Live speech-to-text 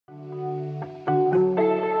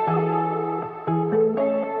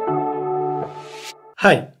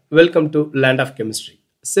Hi, welcome to Land of Chemistry.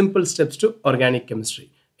 Simple steps to organic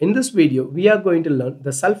chemistry. In this video, we are going to learn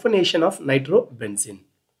the sulphonation of nitrobenzene.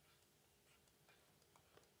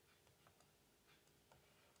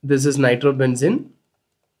 This is nitrobenzene.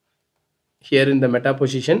 Here in the meta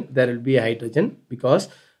position, there will be a hydrogen because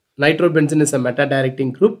nitrobenzene is a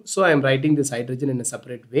meta-directing group. So I am writing this hydrogen in a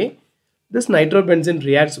separate way. This nitrobenzene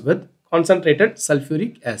reacts with concentrated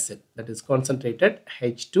sulphuric acid, that is concentrated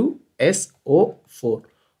H2SO4.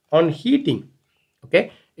 On heating,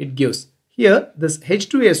 okay, it gives here this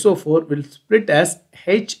H2SO4 will split as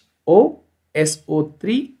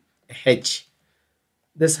HOSO3H.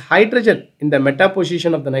 This hydrogen in the meta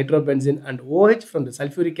position of the nitrobenzene and OH from the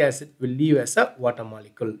sulphuric acid will leave as a water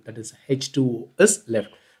molecule, that is H2O is left.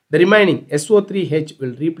 The remaining SO3H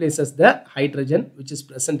will replace as the hydrogen which is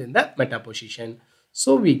present in the meta position.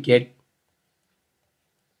 So we get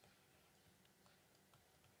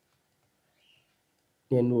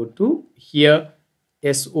NO2, here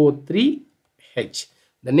SO3H.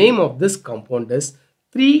 The name of this compound is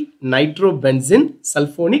 3-nitrobenzene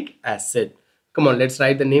sulphonic acid. Come on, let's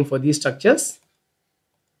write the name for these structures.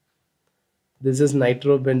 This is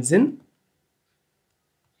nitrobenzene.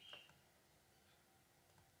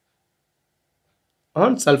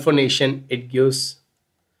 On sulphonation, it gives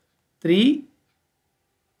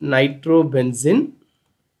 3-nitrobenzene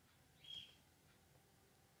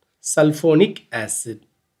sulphonic acid.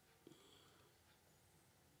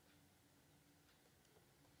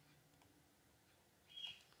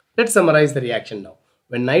 Let's summarize the reaction now.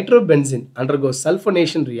 When nitrobenzene undergoes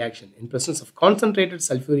sulphonation reaction in presence of concentrated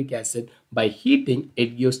sulphuric acid, by heating,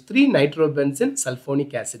 it gives 3-nitrobenzene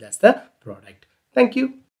sulphonic acid as the product. Thank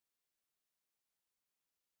you.